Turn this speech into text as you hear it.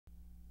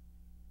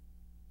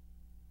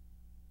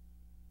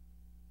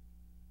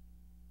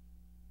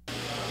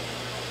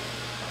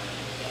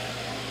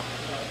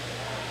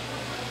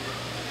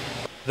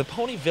The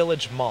Pony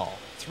Village Mall.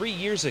 3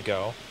 years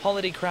ago,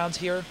 holiday crowds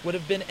here would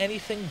have been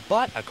anything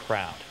but a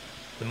crowd.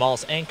 The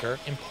mall's anchor,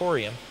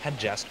 Emporium, had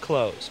just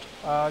closed.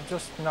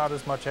 Just not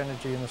as much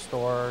energy in the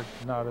store,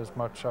 not as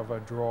much of a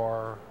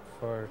drawer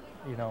for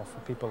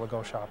people to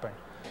go shopping.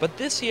 But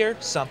this year,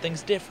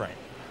 something's different.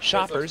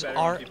 Shoppers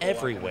are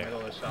everywhere.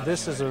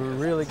 This is a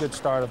really good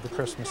start of the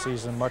Christmas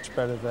season, much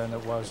better than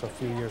it was a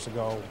few years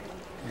ago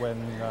when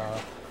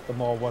the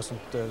mall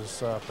wasn't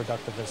as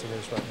productive as it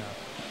is right now.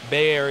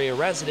 Bay Area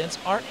residents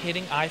aren't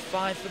hitting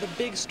I-5 for the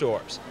big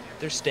stores.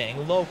 They're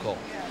staying local.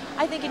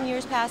 I think in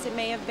years past it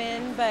may have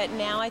been, but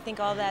now I think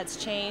all that's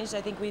changed.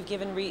 I think we've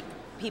given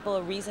people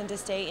a reason to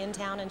stay in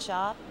town and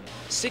shop.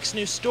 6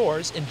 new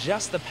stores in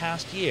just the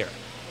past year.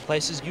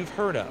 Places you've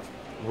heard of.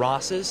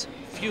 Ross's,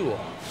 Fuel.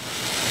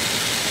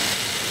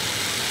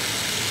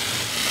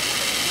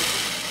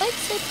 I'd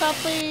say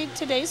probably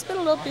today's been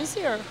a little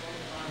busier.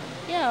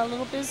 Yeah, a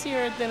little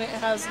busier than it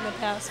has in the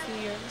past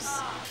few years.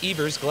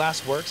 Evers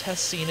Glassworks has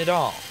seen it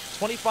all.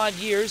 25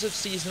 years of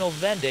seasonal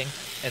vending,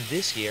 and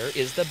this year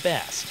is the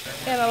best.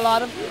 And a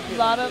lot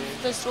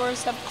of the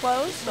stores have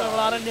closed, but a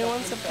lot of new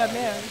ones have come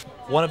in.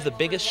 One of the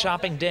biggest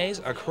shopping days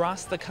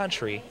across the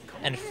country,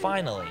 and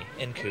finally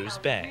in Coos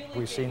Bay.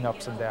 We've seen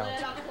ups and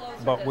downs,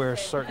 but we're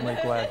certainly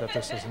glad that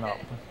this is an up.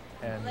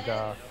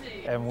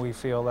 And we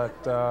feel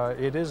that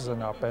it is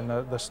an up and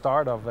the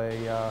start of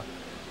a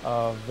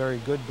very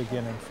good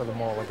beginning for the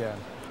mall again.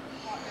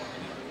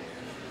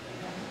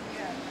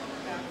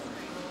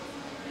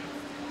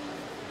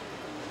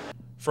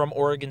 From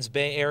Oregon's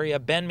Bay Area,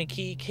 Ben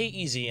McKee,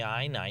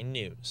 KEZI 9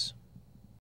 News.